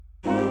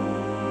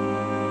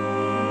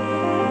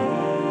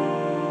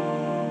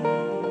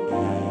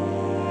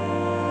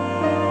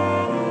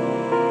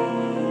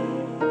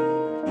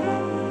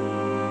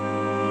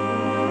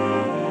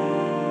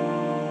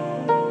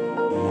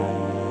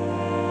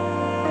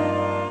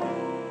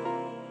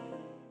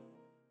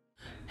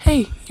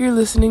Hey, you're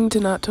listening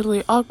to Not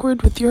Totally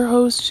Awkward with your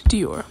host,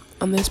 Dior.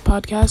 On this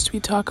podcast, we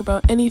talk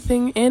about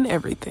anything and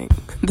everything.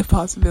 The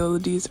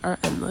possibilities are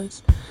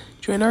endless.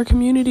 Join our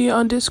community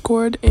on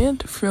Discord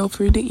and feel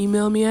free to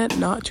email me at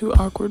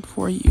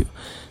nottooawkwardforyou.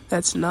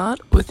 That's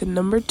not with the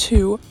number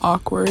 2,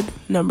 awkward,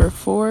 number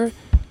 4,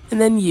 and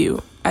then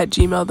you at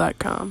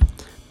gmail.com.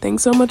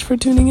 Thanks so much for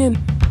tuning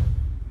in.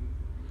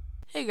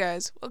 Hey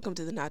guys, welcome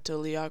to the Not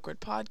Totally Awkward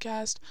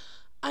podcast.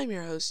 I'm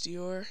your host,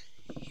 Dior,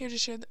 here to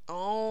share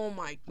oh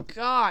my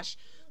gosh,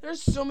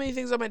 there's so many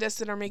things on my desk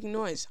that are making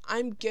noise.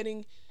 I'm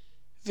getting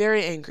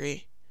very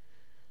angry.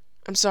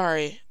 I'm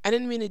sorry. I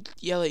didn't mean to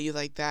yell at you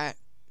like that.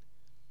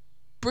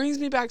 Brings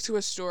me back to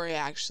a story,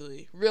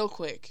 actually, real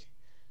quick.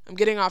 I'm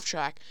getting off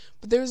track.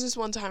 But there was this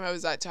one time I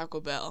was at Taco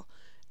Bell,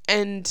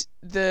 and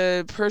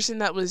the person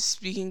that was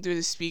speaking through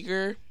the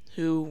speaker,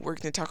 who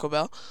worked at Taco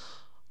Bell,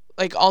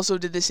 also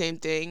did the same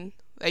thing.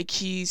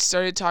 He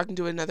started talking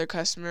to another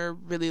customer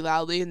really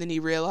loudly, and then he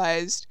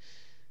realized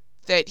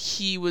that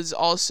he was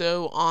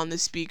also on the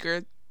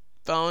speaker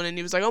phone, and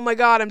he was like, "Oh my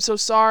god, I'm so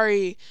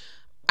sorry.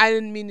 I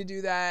didn't mean to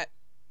do that.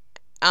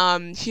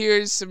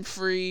 Here's some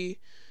free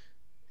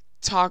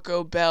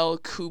Taco Bell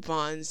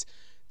coupons."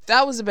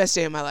 That was the best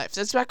day of my life.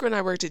 That's back when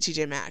I worked at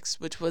TJ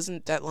Maxx, which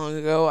wasn't that long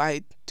ago.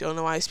 I don't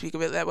know why I speak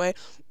of it that way,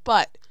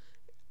 but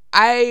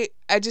I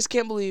just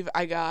can't believe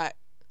I got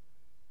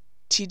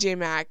TJ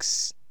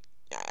Maxx,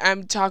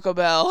 Taco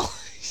Bell,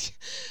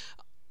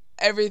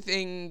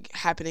 everything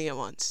happening at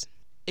once.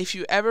 If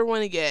you ever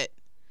want to get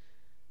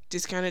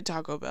discounted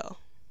Taco Bell,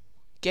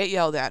 get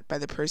yelled at by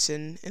the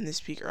person in the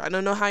speaker. I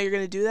don't know how you're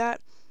going to do that,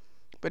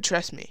 but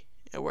trust me,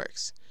 it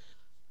works.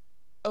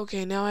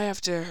 Okay, now I have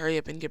to hurry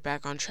up and get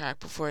back on track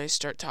before I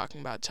start talking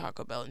about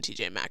Taco Bell and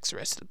TJ Maxx the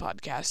rest of the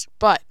podcast.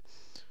 But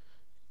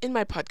in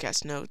my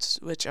podcast notes,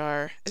 which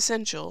are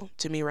essential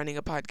to me running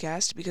a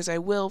podcast because I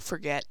will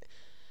forget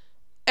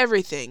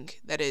everything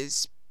that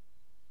is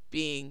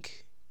being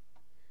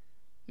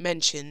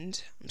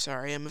mentioned. I'm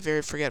sorry, I'm a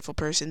very forgetful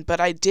person,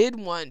 but I did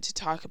want to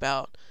talk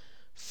about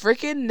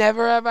frickin'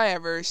 Never Have I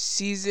Ever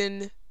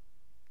season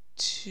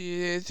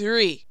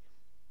 3.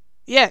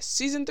 Yes,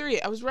 season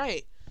 3. I was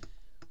right.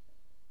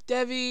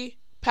 Devi,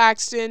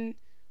 Paxton,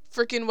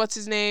 frickin' what's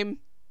his name?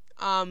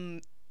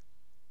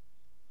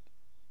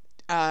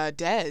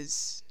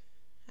 Dez.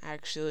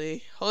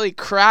 Actually. Holy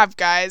crap,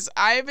 guys.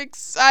 I'm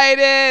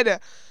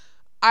excited.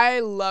 I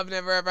love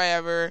Never Have I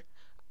Ever.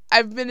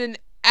 I've been an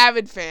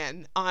avid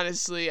fan,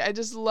 honestly. I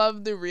just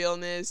love the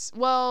realness.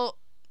 Well,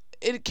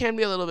 it can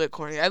be a little bit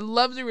corny. I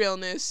love the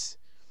realness.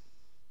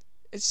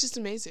 It's just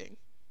amazing.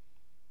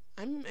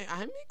 I'm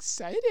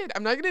excited.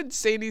 I'm not gonna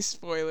say any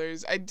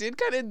spoilers. I did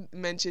kind of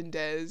mention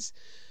Dez,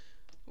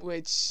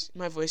 which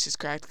my voice is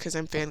cracked because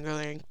I'm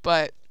fangirling,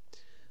 but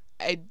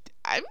I'm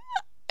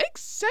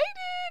excited.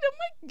 I'm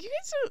like, you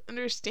guys don't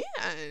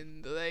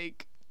understand.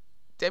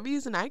 Debbie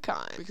is an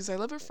icon because I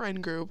love her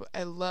friend group.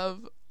 I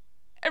love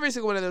every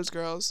single one of those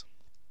girls.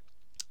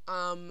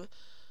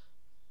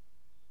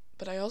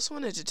 But I also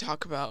wanted to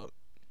talk about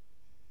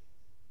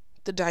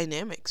the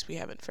dynamics we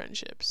have in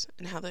friendships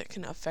and how that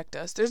can affect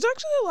us. There's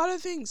actually a lot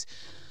of things.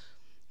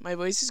 My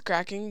voice is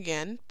cracking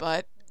again,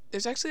 but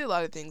there's actually a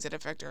lot of things that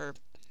affect our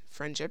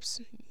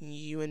friendships.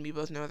 You and me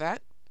both know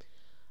that.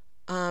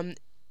 I'm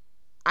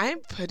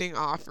putting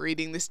off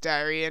reading this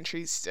diary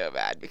entry so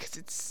bad because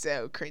it's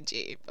so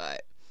cringy,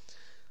 but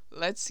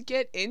let's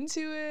get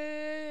into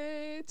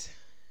it.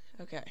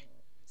 Okay, it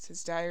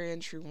says diary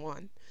entry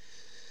 1.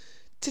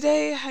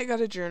 Today I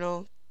got a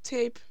journal,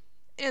 tape,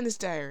 and this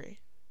diary.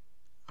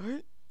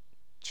 Aren't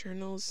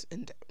journals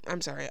and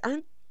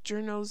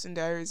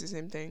diaries the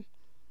same thing?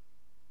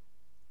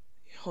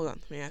 Hold on,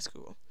 let me ask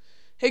Google.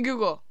 Hey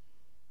Google,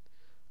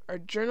 are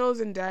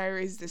journals and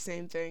diaries the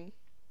same thing?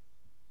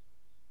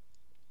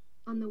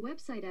 On the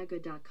website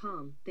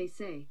agga.com, they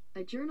say,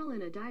 a journal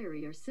and a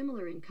diary are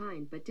similar in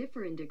kind but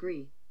differ in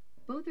degree.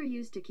 Both are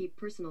used to keep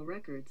personal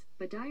records,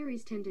 but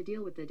diaries tend to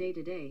deal with the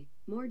day-to-day,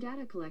 more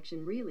data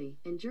collection really,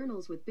 and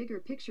journals with bigger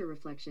picture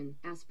reflection,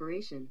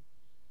 aspiration.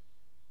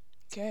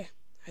 Okay,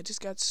 I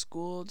just got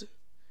schooled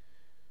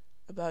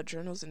about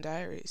journals and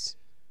diaries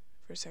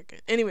for a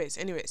second. Anyways.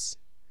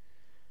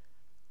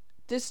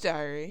 This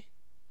diary,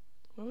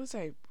 what was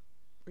I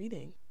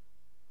reading?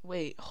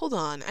 Wait, hold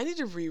on. I need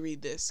to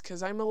reread this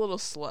because I'm a little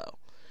slow.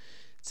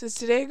 It says,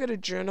 today I got a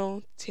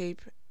journal,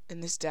 tape,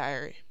 and this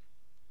diary.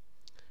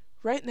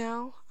 Right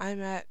now, I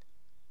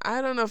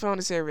don't know if I want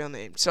to say a real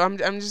name, so I'm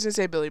just going to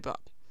say Billy Bob.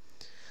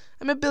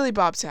 I'm at Billy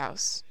Bob's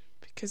house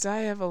because I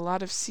have a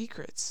lot of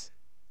secrets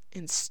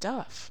and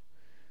stuff.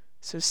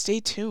 So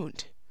stay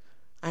tuned.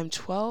 I'm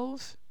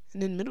 12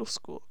 and in middle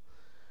school.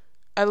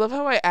 I love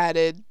how I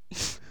added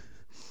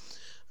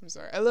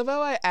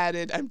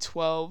I'm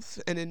 12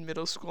 and in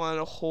middle school on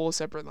a whole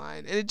separate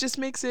line, and it just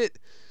makes it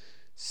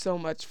so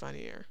much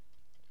funnier.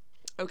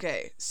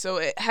 Okay, so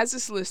it has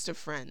this list of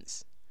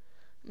friends.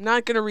 I'm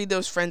not going to read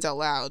those friends out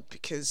loud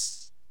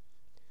because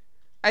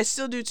I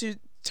still do to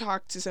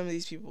talk to some of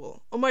these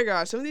people. Oh my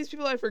gosh, some of these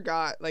people I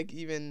forgot,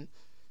 even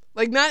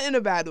Like, not in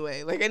a bad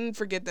way. Like, I didn't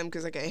forget them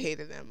because, like, I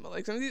hated them. But,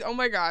 like, some of these, oh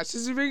my gosh,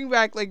 this is bringing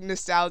back, like,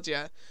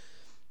 nostalgia.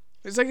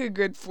 There's, like, a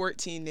good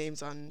 14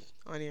 names on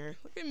here.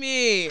 Look at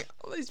me.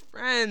 All these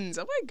friends.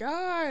 Oh my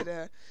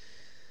god.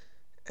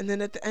 And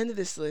then at the end of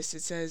this list,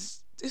 it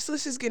says, this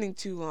list is getting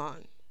too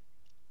long,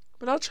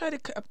 but I'll try to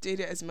update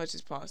it as much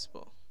as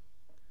possible.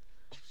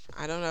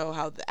 I don't know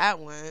how that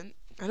went.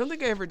 I don't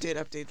think I ever did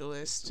update the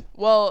list.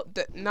 Well,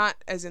 not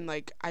as in,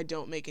 like, I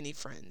don't make any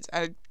friends.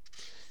 I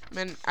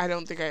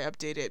don't think I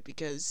update it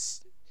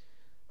because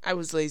I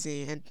was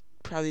lazy and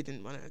probably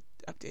didn't want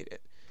to update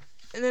it.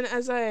 And then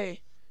as I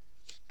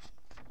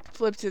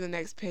flip to the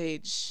next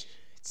page,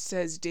 it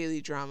says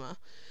daily drama.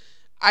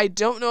 I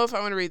don't know if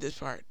I want to read this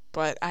part,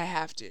 but I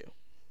have to.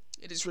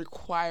 It is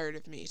required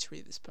of me to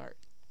read this part.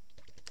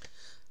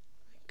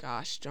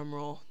 Gosh,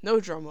 drumroll. No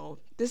drumroll.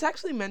 This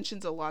actually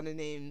mentions a lot of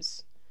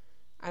names.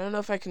 I don't know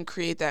if I can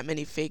create that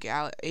many fake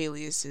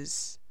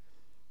aliases.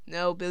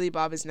 No, Billy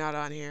Bob is not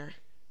on here.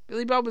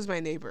 Billy Bob was my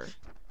neighbor,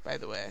 by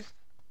the way.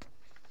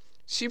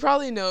 She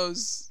probably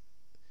knows.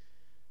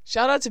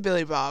 Shout out to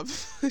Billy Bob.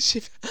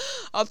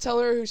 I'll tell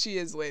her who she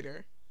is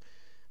later.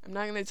 I'm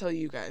not going to tell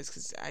you guys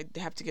because I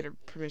have to get her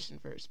permission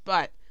first.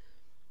 But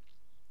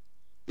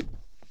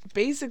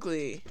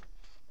basically,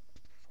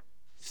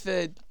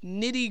 the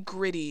nitty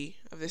gritty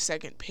of the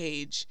second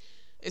page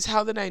is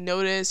how that I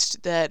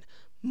noticed that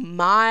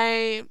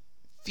my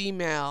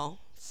female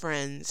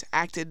friends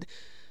acted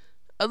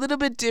a little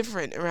bit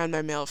different around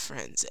my male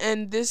friends.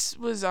 And this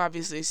was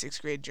obviously a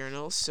 6th grade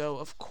journal, so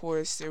of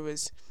course there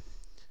was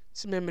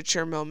some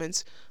immature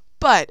moments.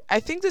 But I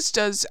think this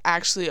does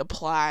actually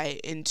apply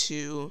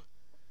into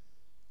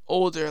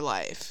older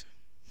life.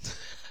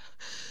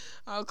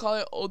 I'll call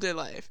it older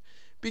life.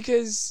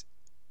 Because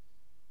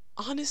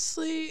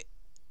honestly,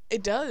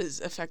 it does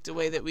affect the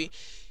way that we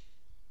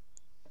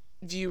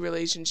view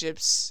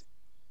relationships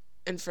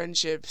and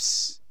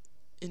friendships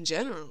in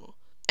general.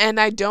 And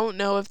I don't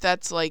know if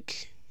that's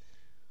like,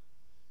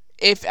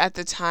 if at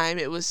the time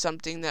it was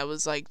something that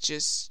was like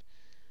just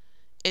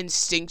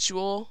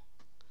instinctual.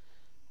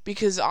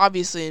 Because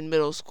obviously in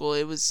middle school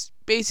it was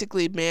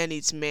basically man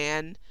eats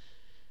man.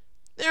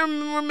 There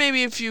were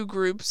maybe a few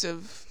groups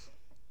of,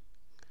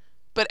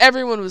 but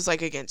everyone was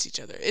like against each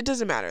other. It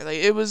doesn't matter. Like,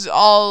 it was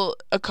all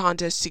a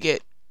contest to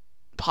get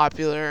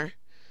popular.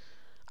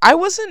 I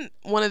wasn't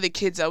one of the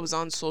kids that was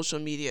on social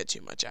media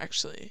too much,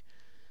 actually.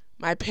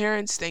 My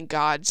parents, thank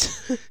God,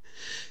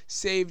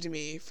 saved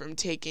me from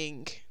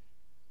taking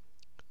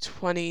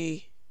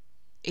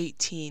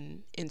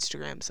 2018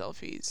 Instagram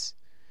selfies.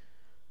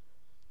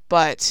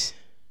 But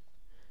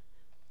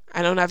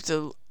I don't have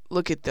to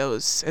look at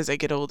those as I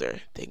get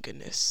older, thank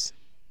goodness.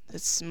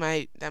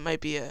 That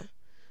might be a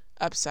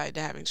upside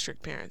to having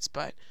strict parents,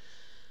 but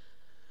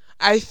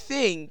I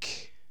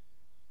think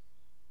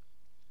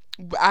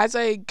as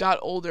I got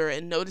older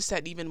and noticed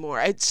that even more,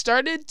 I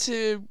started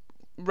to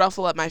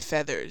ruffle up my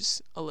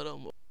feathers a little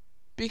more.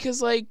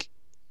 Because, like,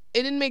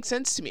 it didn't make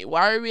sense to me.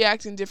 Why are we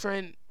acting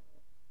different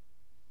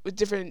with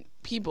different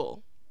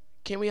people?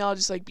 Can't we all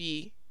just, like,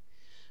 be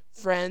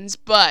friends?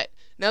 But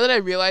now that I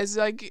realize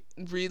it,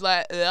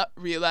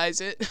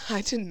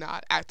 I did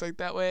not act like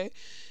that way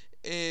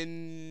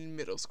in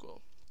middle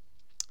school.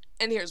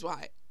 And here's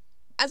why.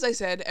 As I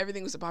said,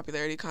 everything was a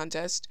popularity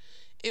contest.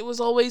 It was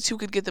always who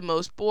could get the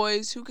most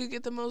boys, who could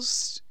get the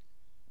most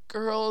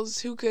girls,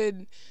 who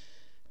could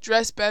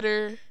dress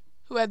better,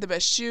 who had the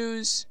best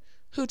shoes,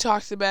 who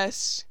talked the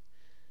best.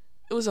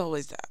 It was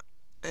always that.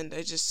 And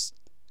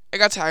I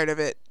got tired of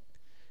it.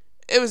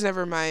 It was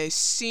never my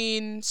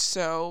scene,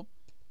 so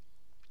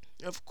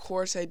of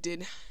course I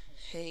did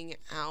hang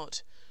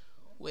out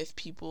with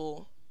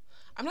people.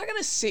 I'm not going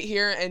to sit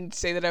here and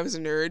say that I was a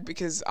nerd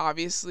because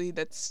obviously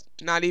that's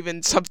not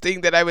even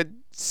something that I would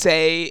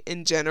say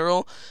in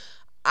general.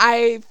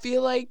 I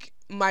feel like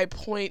my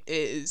point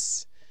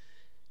is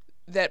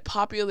that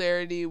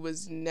popularity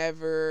was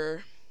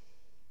never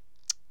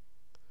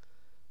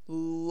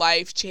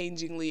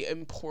life-changingly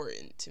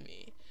important to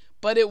me.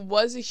 But it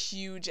was a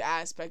huge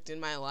aspect in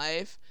my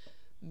life.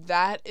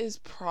 That is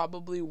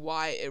probably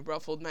why it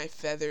ruffled my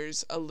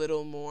feathers a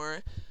little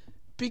more.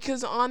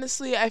 Because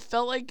honestly, I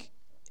felt like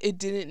it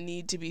didn't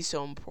need to be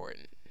so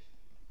important,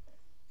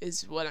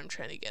 is what I'm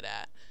trying to get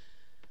at.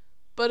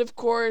 But of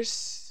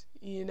course,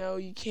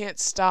 you can't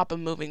stop a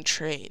moving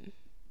train.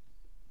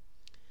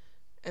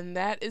 And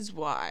that is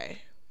why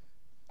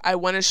I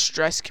want to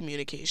stress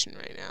communication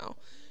right now.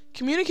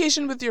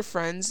 Communication with your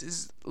friends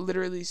is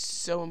literally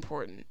so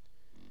important.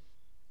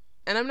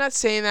 And I'm not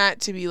saying that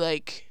to be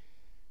like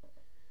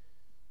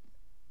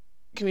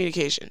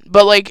communication,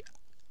 but like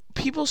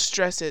people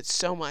stress it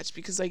so much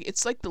because like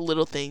it's like the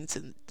little things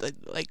and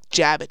like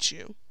jab at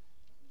you.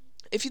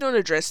 If you don't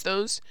address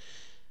those,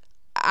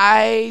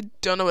 I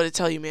don't know what to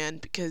tell you, man,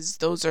 because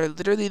those are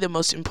literally the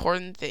most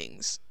important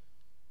things.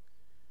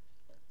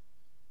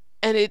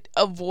 And it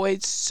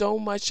avoids so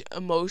much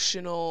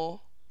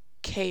emotional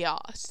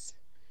chaos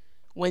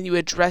when you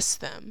address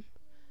them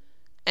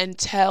and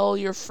tell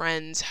your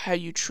friends how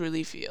you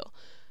truly feel.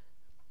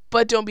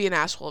 But don't be an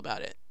asshole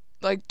about it.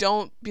 Like,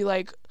 don't be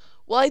like,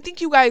 well, I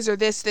think you guys are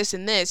this, this,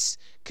 and this,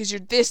 because you're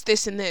this,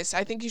 this, and this.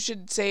 I think you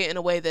should say it in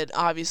a way that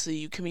obviously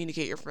you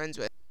communicate your friends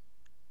with.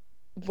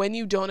 When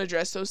you don't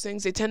address those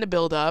things, they tend to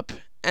build up,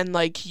 and,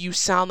 like, you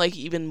sound like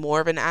even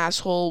more of an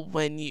asshole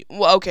when you...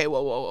 Well, okay,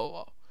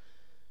 whoa.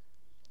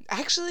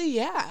 Actually,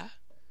 yeah.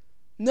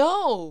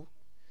 No.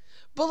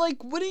 But,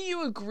 like, wouldn't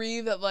you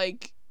agree that,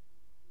 like,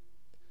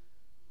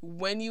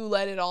 when you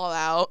let it all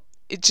out,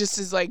 it just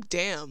is like,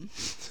 damn.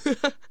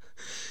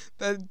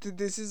 That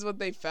this is what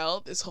they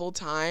felt this whole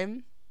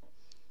time?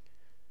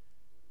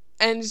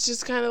 And it's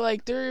just kind of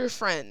like, they're your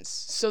friends,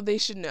 so they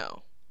should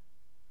know.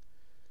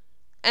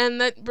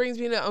 And that brings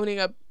me to owning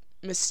up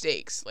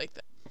mistakes like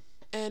that.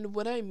 And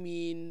what I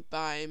mean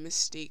by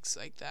mistakes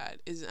like that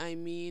is I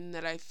mean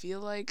that I feel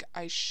like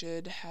I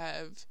should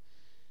have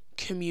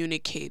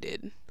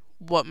communicated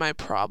what my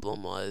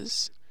problem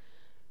was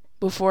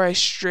before I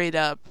straight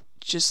up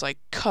just like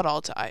cut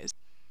all ties.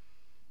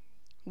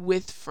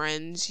 With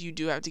friends, you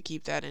do have to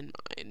keep that in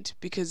mind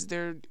because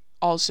they're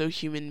also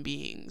human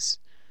beings.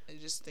 I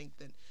just think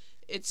that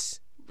it's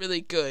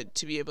really good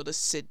to be able to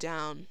sit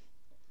down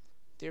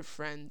with your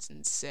friends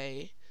and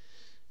say,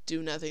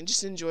 do nothing,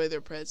 just enjoy their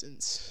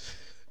presence.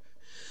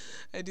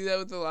 I do that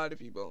with a lot of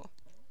people.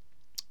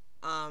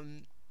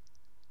 And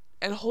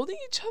holding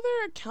each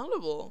other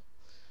accountable.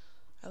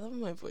 I love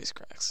when my voice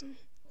cracks.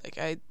 Like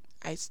I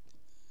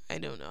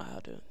don't know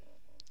how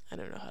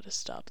to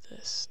stop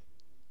this.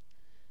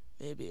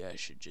 Maybe I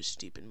should just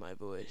deepen my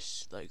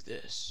voice like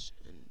this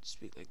and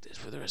speak like this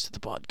for the rest of the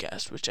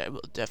podcast, which I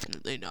will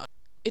definitely not.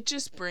 It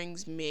just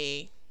brings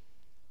me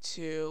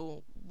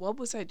to, what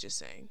was I just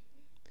saying?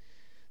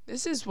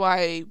 This is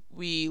why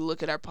we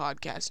look at our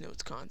podcast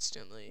notes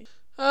constantly.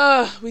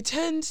 We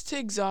tend to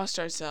exhaust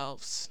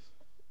ourselves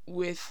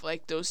with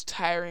like those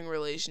tiring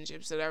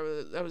relationships that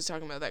I was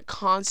talking about that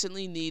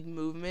constantly need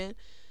movement,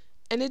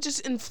 and it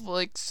just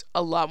inflicts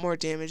a lot more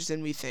damage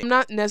than we think. I'm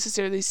not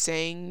necessarily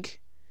saying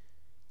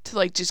to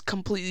like just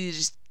completely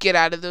just get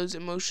out of those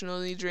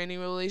emotionally draining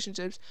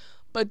relationships,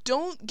 but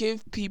don't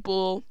give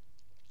people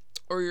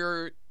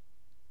or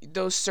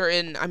those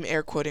certain, I'm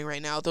air quoting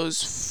right now,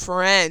 those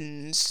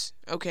friends,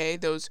 okay,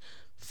 those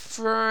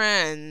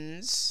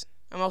friends.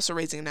 I'm also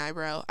raising an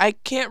eyebrow. I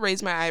can't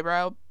raise my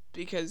eyebrow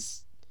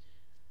because,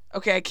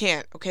 okay, I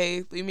can't,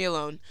 okay, leave me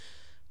alone.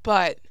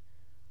 But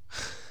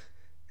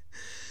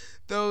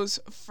those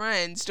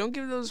friends, don't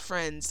give those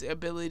friends the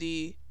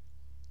ability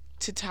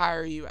to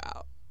tire you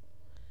out.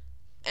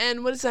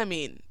 And what does that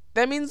mean?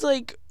 That means,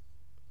 like,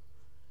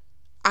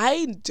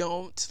 I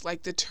don't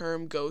like the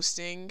term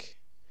ghosting,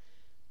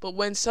 but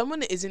when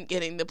someone isn't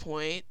getting the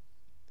point,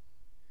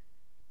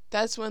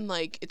 that's when,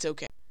 like, it's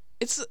okay.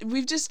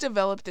 We've just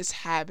developed this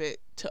habit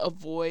to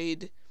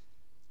avoid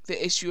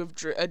the issue of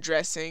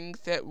addressing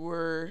that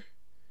we're...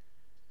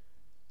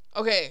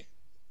 Okay,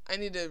 I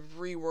need to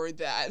reword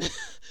that.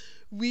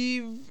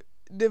 We've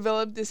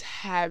developed this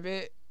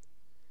habit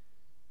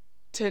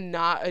to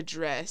not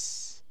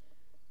address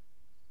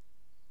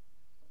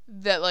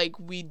that, like,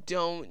 we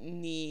don't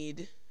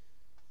need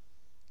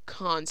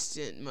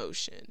constant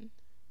motion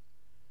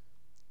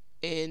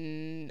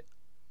in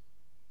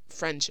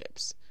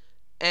friendships.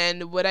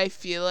 And what I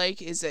feel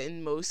like is that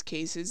in most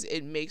cases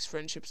it makes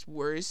friendships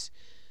worse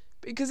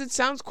because it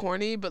sounds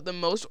corny, but the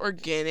most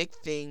organic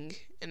thing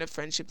in a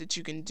friendship that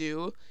you can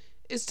do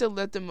is to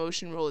let the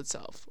motion roll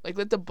itself. Like,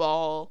 let the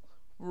ball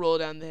roll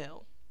down the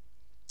hill.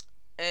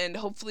 And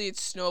hopefully it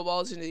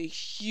snowballs into a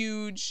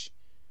huge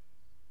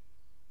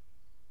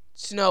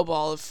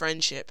snowball of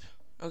friendship,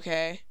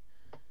 okay?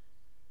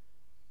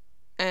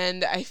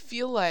 And I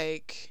feel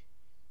like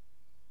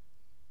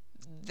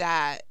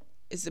that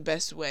is the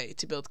best way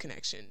to build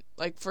connection,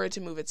 like for it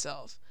to move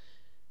itself.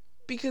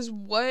 Because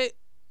what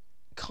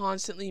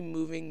constantly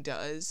moving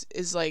does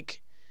is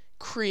like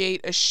create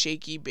a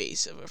shaky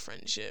base of a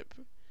friendship.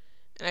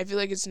 And I feel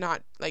like it's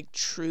not like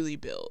truly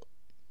built.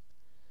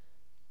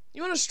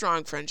 You want a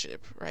strong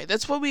friendship, right?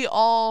 That's what we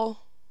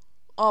all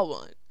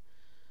want.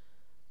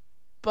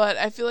 But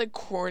I feel like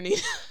corny...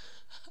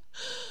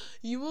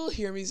 You will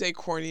hear me say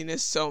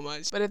corniness so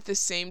much, but at the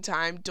same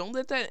time, don't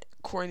let that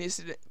corniness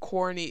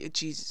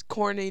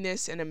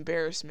and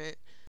embarrassment,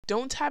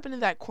 don't tap into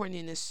that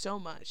corniness so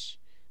much,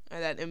 or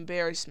that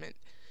embarrassment,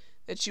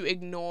 that you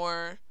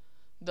ignore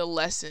the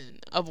lesson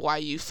of why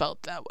you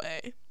felt that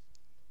way.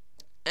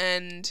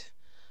 And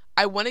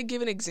I want to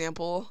give an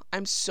example.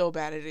 I'm so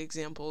bad at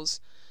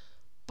examples,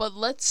 but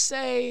let's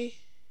say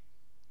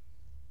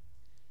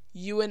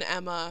you and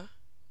Emma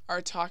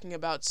are talking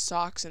about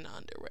socks and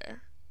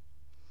underwear.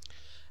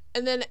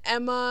 And then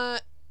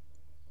Emma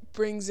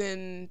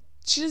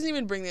she doesn't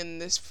even bring in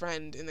this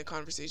friend in the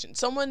conversation.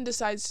 Someone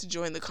decides to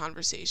join the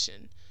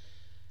conversation.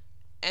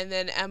 And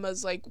then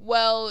Emma's like,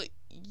 well,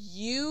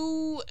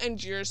 you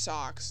and your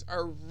socks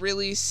are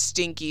really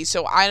stinky,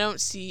 so I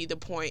don't see the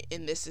point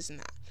in this, and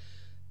that.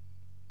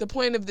 The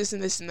point of this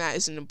and this and that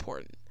isn't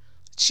important.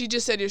 She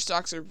just said your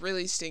socks are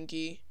really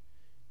stinky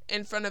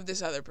in front of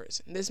this other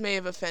person. This may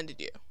have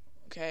offended you,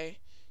 okay?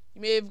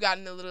 You may have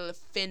gotten a little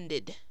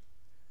offended,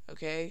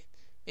 okay?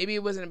 Maybe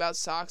it wasn't about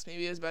socks.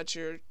 Maybe it was about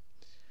your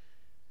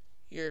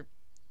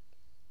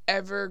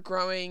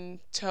ever-growing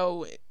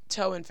toe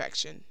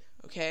infection,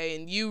 okay?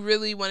 And you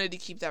really wanted to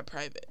keep that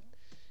private.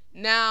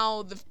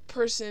 Now, the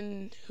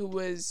person who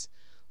was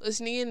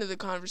listening into the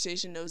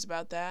conversation knows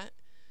about that.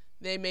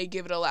 They may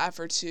give it a laugh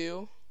or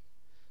two.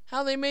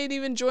 How they may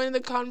even join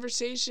the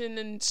conversation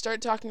and start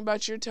talking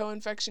about your toe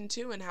infection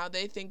too, and how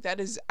they think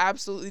that is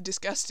absolutely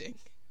disgusting.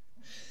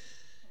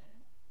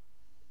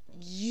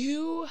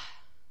 You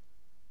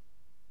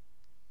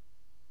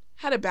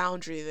had a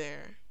boundary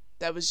there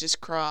that was just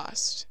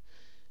crossed.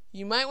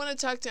 You might want to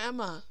talk to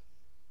Emma.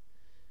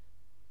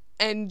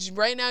 And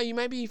right now you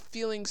might be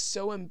feeling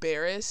so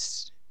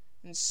embarrassed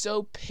and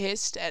so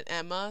pissed at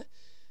Emma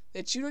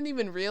that you don't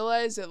even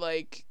realize that,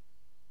 like,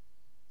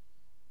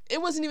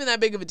 it wasn't even that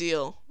big of a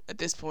deal at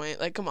this point.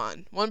 Like, come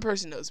on. One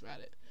person knows about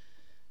it.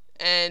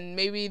 And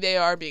maybe they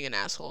are being an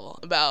asshole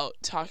about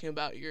talking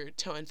about your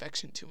toe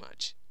infection too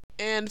much.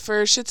 And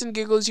for shits and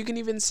giggles, you can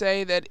even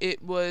say that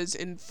it was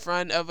in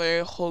front of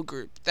a whole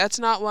group. That's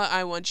not what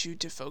I want you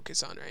to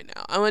focus on right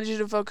now. I want you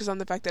to focus on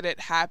the fact that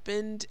it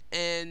happened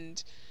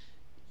and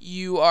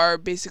you are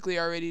basically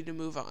ready to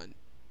move on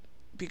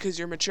because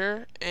you're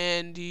mature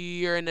and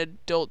you're an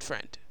adult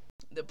friend.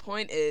 The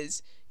point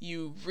is,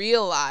 you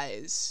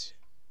realize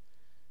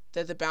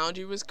that the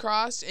boundary was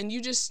crossed and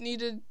you just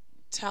need to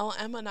tell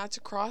Emma not to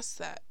cross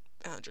that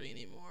boundary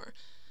anymore.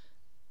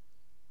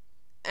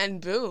 And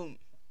boom.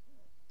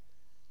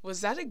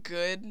 Was that a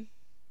good...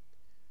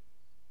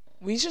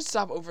 We should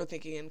stop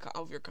overthinking and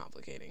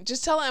overcomplicating.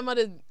 Just tell Emma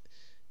to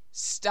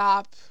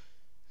stop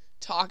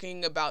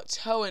talking about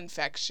toe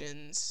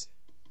infections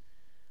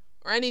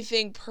or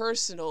anything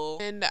personal.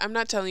 And I'm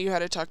not telling you how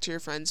to talk to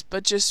your friends,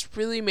 but just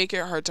really make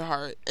it heart to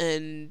heart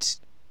and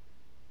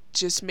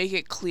just make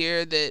it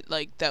clear that,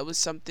 like, that was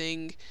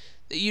something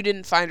that you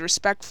didn't find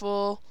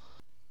respectful.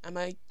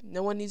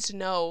 No one needs to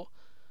know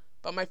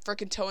about my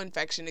frickin' toe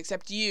infection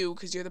except you,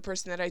 because you're the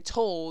person that I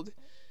told.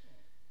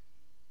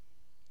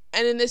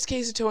 And in this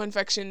case, a toe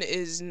infection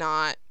is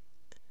not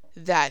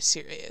that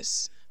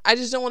serious. I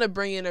just don't want to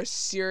bring in a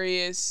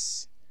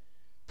serious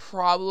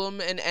problem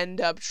and end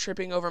up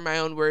tripping over my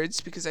own words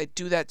because I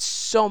do that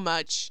so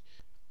much.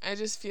 I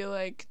just feel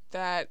like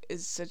that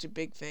is such a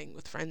big thing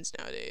with friends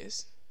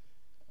nowadays.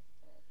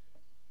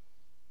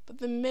 But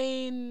the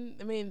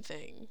main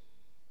thing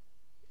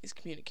is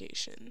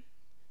communication.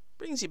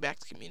 Brings you back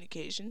to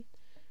communication.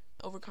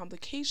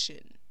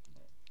 Overcomplication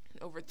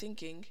and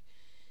overthinking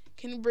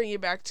can bring you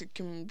back to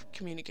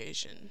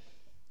communication.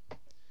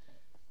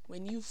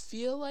 When you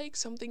feel like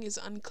something is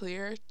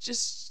unclear,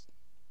 just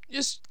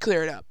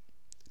clear it up.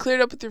 Clear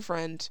it up with your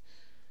friend.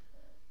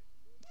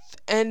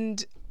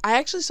 And I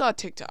actually saw a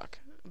TikTok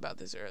about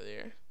this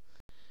earlier.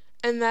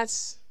 And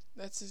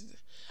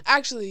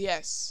actually,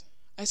 yes.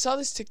 I saw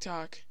this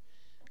TikTok,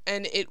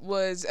 and it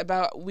was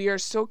about we are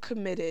so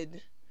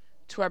committed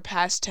to our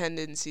past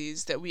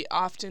tendencies that we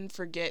often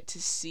forget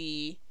to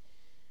see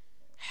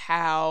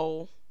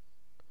how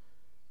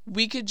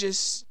we could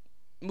just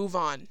move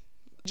on.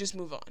 Just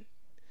move on.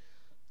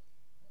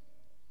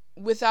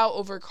 Without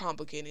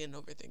overcomplicating and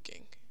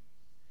overthinking.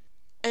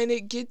 And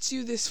it gets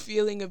you this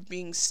feeling of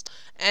being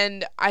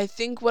and I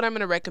think what I'm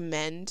going to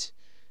recommend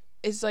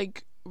is,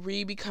 like,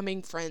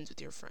 re-becoming friends with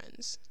your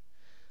friends.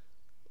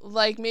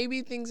 Like,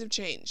 maybe things have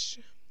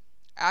changed.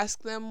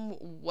 Ask them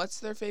what's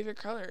their favorite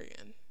color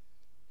again.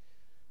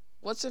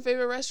 What's their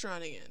favorite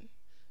restaurant again?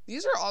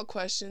 These are all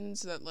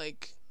questions that,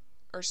 like,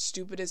 are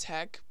stupid as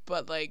heck,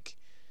 but, like,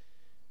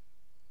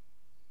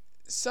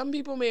 some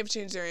people may have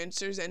changed their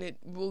answers and it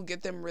will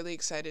get them really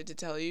excited to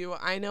tell you.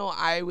 I know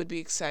I would be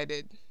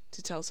excited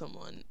to tell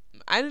someone.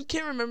 I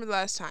can't remember the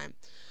last time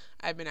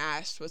I've been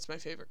asked what's my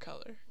favorite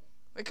color.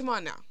 Like, come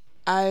on now.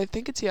 I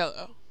think it's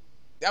yellow.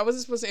 I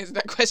wasn't supposed to answer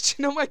that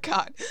question. Oh my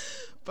god.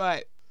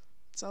 But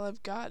that's all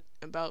I've got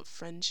about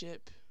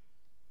friendship.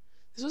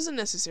 This wasn't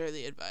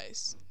necessarily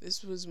advice.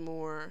 This was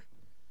more...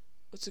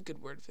 What's a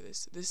good word for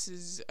this? This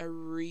is a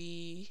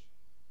reworking.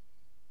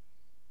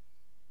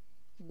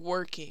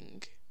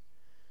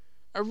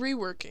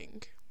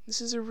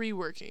 This is a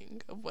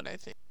reworking of what I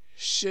think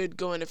should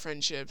go into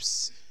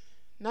friendships.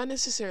 Not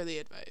necessarily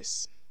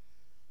advice.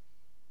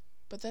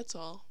 But that's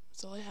all.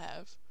 That's all I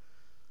have.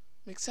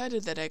 I'm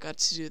excited that I got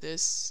to do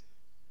this.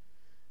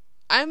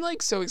 I'm,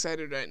 like, so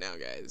excited right now,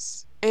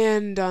 guys.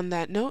 And on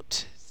that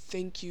note,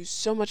 thank you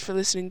so much for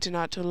listening to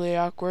Not Totally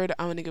Awkward.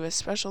 I want to give a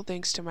special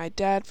thanks to my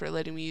dad for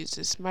letting me use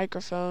this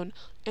microphone,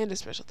 and a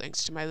special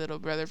thanks to my little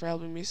brother for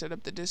helping me set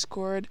up the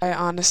Discord. I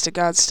honest to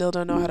God still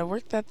don't know how to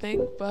work that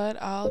thing, but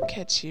I'll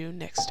catch you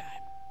next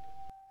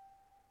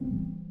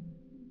time.